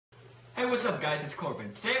Hey, what's up guys, it's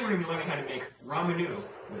Corbin. Today we're going to be learning how to make ramen noodles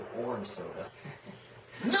with orange soda.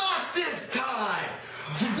 Not this time!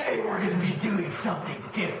 Today we're gonna be doing something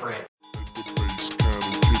different. Let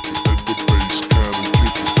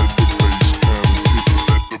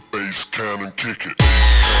the bass cannon kick it.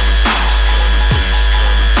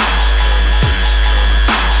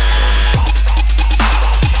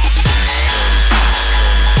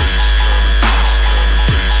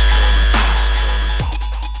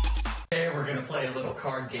 Today we're gonna play a little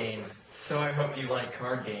card game, so I hope you like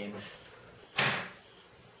card games.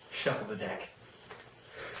 Shuffle the deck.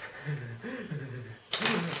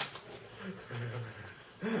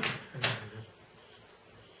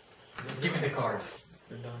 Give me the cards.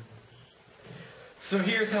 They're done. So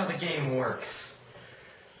here's how the game works.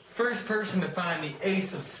 First person to find the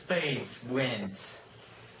ace of spades wins.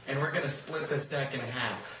 And we're gonna split this deck in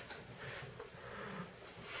half.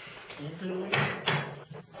 Evenly?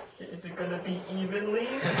 Is it going to be evenly?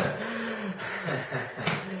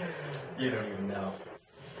 You don't even know.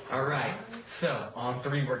 Alright, so on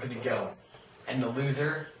 3 we're gonna go. And the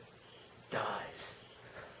loser dies.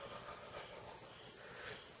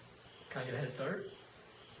 Can I get a head start?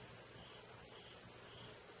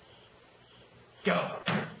 Go!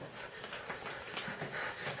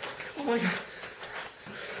 Oh my god.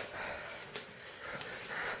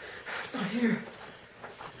 It's not here.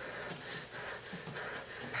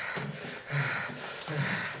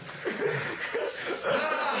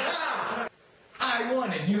 I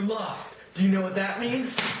won and you lost. Do you know what that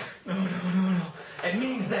means? No. It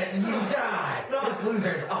means that you die. No. Because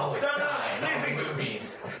losers always No, die in all leave me.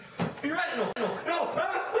 movies. Be rational. No.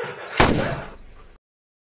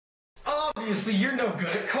 Obviously, you're no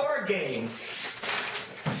good at card games.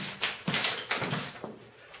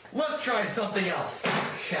 Let's try something else,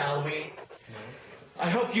 shall we? I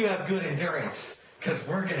hope you have good endurance, because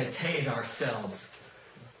we're gonna tase ourselves.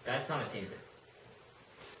 That's not a taser.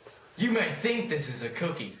 You may think this is a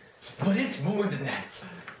cookie, but it's more than that.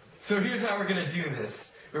 So here's how we're gonna do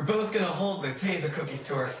this. We're both gonna hold the taser cookies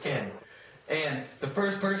to our skin. And the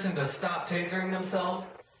first person to stop tasering themselves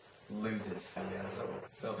loses. Yeah,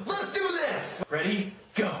 so let's do this! Ready?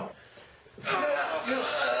 Go!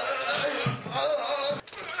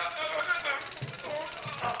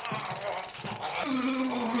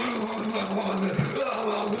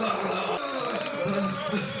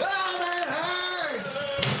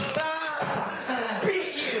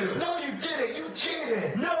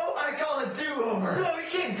 No, I call it do-over. No, you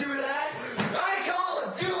can't do that. I call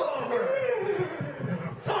it do-over.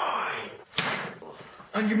 Fine.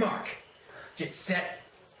 On your mark. Get set.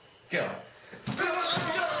 Go.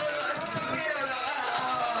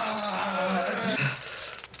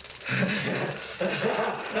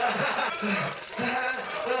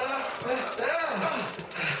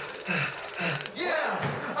 Yes,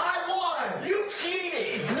 I won. You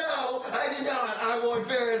cheated. No, I did not. I won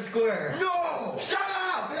fair and square. No! Shut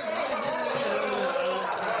up!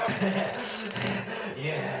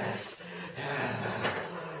 Yes.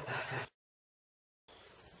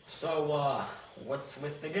 So, what's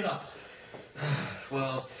with the get up?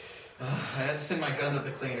 Well, I had to send my gun to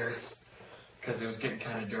the cleaners because it was getting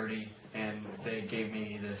kind of dirty, and they gave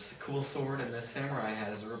me this cool sword and this samurai hat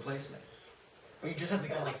as a replacement. Well, you just had the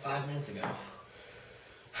gun like 5 minutes ago.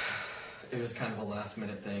 It was kind of a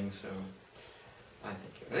last-minute thing, so I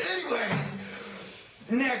think it was. Anyways,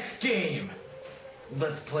 next game.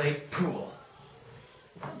 Let's play pool.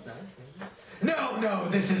 Sounds nice. No,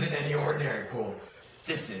 this isn't any ordinary pool.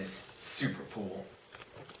 This is super pool.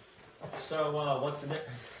 So, what's the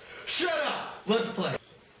difference? Shut up! Let's play.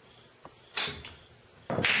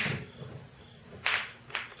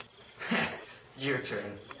 Your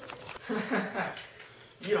turn.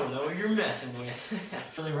 You don't know what you're messing with.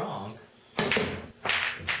 Really wrong.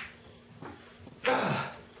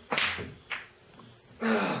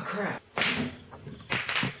 Oh, crap.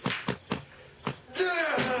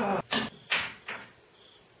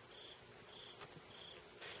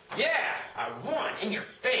 Yeah, I won in your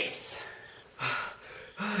face.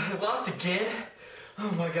 I lost again?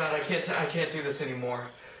 Oh my god, I can't do this anymore.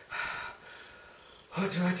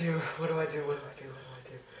 What do I do? What do I do?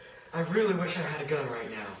 I really wish I had a gun right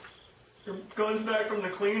now. Your gun's back from the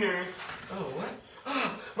cleaner. Oh, what?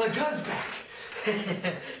 Oh, my gun's back!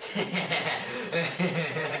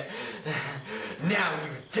 Now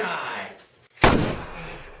you die!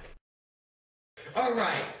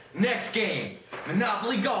 Alright, next game.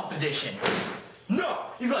 Monopoly Golf Edition. No,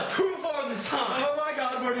 you got too far this time. Oh my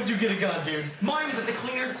god, where did you get a gun, dude? Mine is at the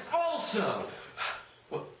cleaners also.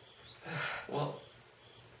 Well...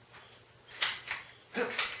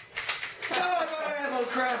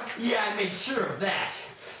 crap! Yeah, I made sure of that.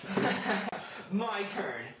 My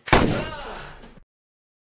turn.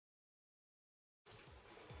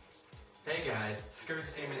 Hey guys,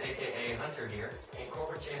 Scourgedemon aka Hunter here. And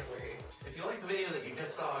Corporate Chancellor here. If you like the video that you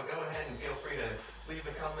just saw, go ahead and feel free to leave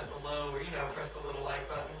a comment below, or press the little like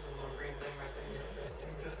button, the little green thing right there.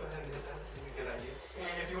 Just go ahead and hit that. It'd be a good idea.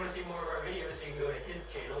 And if you want to see more of our videos, you can go to his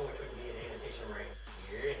channel, which would be an annotation right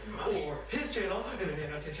here. And Or his channel in an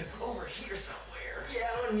annotation over here somewhere.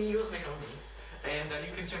 yeah, on me, you'll make on me. And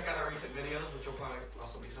you can check out our recent videos, which will probably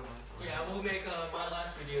also be somewhere. Yeah, we'll make my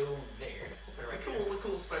last video there. Right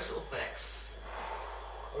Cool special effects.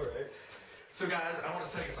 Alright. So guys, I want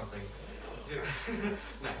to tell you something.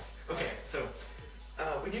 Nice. Okay, so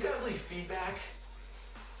when you guys leave feedback,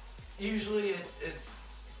 usually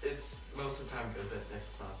it's most of the time good, but if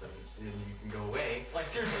it's not, then you can go away. Like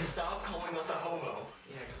seriously, stop calling us a homo.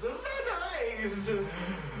 Yeah, because that's not nice.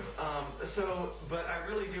 But I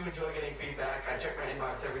really do enjoy getting feedback. I check my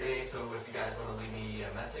inbox every day, so if you guys want to leave me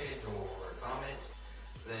a message or a comment,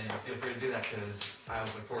 then feel free to do that, because I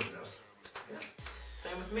always look forward to those. Yeah.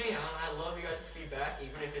 Same with me. I love you guys' feedback,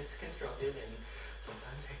 even if it's constructive and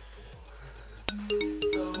sometimes hateful.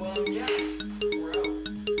 So,